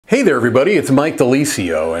Hey there everybody, it's Mike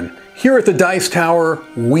Delisio, and here at the Dice Tower,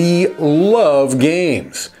 we love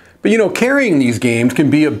games. But you know, carrying these games can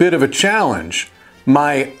be a bit of a challenge.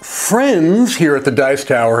 My friends here at the Dice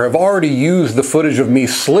Tower have already used the footage of me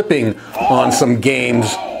slipping on some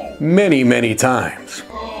games many times.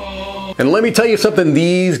 And let me tell you something,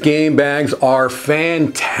 these game bags are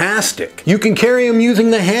fantastic. You can carry them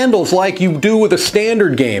using the handles like you do with a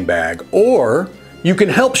standard game bag, or you can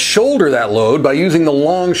help shoulder that load by using the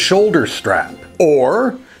long shoulder strap.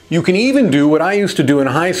 Or you can even do what I used to do in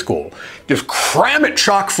high school. Just cram it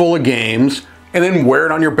chock full of games and then wear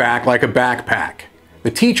it on your back like a backpack.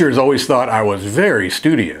 The teachers always thought I was very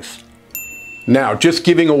studious. Now, just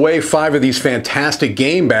giving away 5 of these fantastic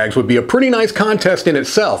game bags would be a pretty nice contest in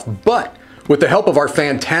itself, but with the help of our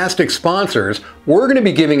fantastic sponsors, we're going to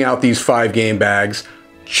be giving out these 5 game bags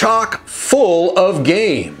chock full of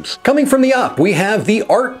games. Coming from the up, we have the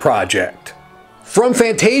A.R.T project. From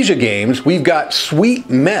Fantasia Games, we've got Sweet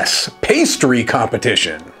Mess Pastry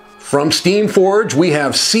Competition. From Steamforge, we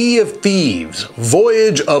have Sea of Thieves,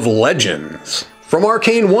 Voyage of Legends. From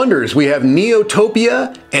Arcane Wonders, we have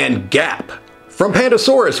Neotopia and Gap. From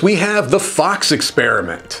Pandasaurus, we have the Fox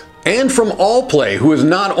Experiment. And from Allplay, who is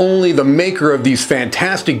not only the maker of these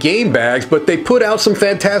fantastic game bags, but they put out some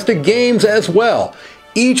fantastic games as well.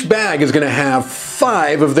 Each bag is going to have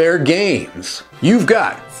 5 of their games. You've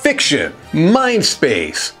got Fiction,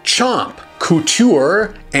 Mindspace, Chomp,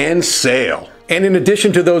 Couture, and Sail. And in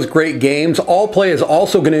addition to those great games, Allplay is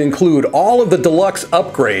also going to include all of the deluxe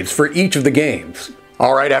upgrades for each of the games.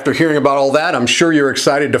 Alright, after hearing about all that, I'm sure you're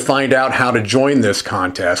excited to find out how to join this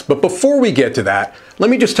contest. But before we get to that, let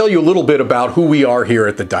me just tell you a little bit about who we are here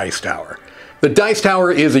at the Dice Tower. The Dice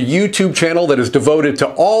Tower is a YouTube channel that is devoted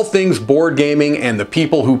to all things board gaming and the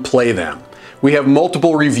people who play them. We have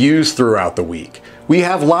multiple reviews throughout the week. We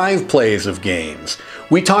have live plays of games.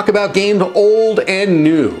 We talk about games old and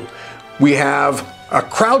new. We have a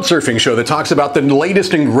crowd surfing show that talks about the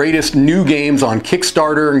latest and greatest new games on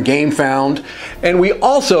Kickstarter and GameFound. And we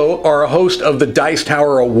also are a host of the Dice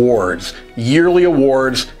Tower Awards, yearly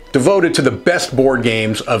awards devoted to the best board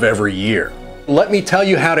games of every year. Let me tell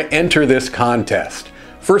you how to enter this contest.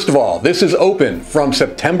 First of all, this is open from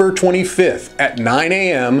September 25th at 9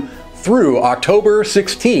 a.m. through October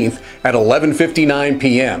 16th at 11:59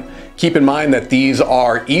 p.m. Keep in mind that these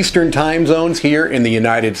are Eastern time zones here in the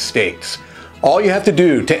United States. All you have to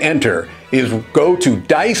do to enter is go to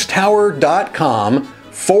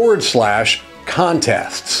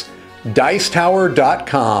dicetower.com/contests.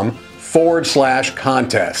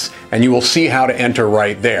 dicetower.com/contests, and you will see how to enter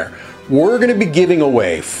right there. We're going to be giving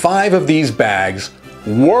away 5 of these bags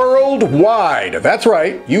worldwide. That's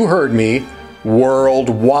right, you heard me,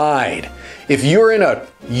 worldwide. If you're in a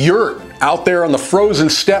yurt out there on the frozen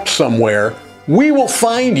steppes somewhere, we will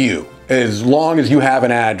find you as long as you have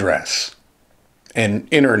an address and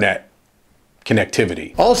internet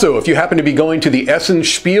connectivity. Also, if you happen to be going to the Essen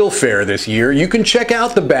Spiel Fair this year, you can check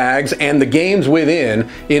out the bags and the games within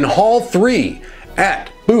in Hall 3 at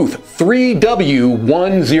booth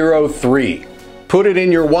 3W103. Put it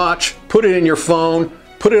in your watch, put it in your phone,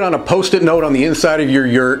 put it on a post-it note on the inside of your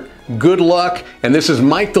yurt. Good luck, and this is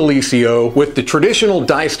Mike Delisio with the traditional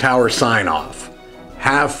Dice Tower sign-off.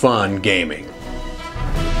 Have fun gaming.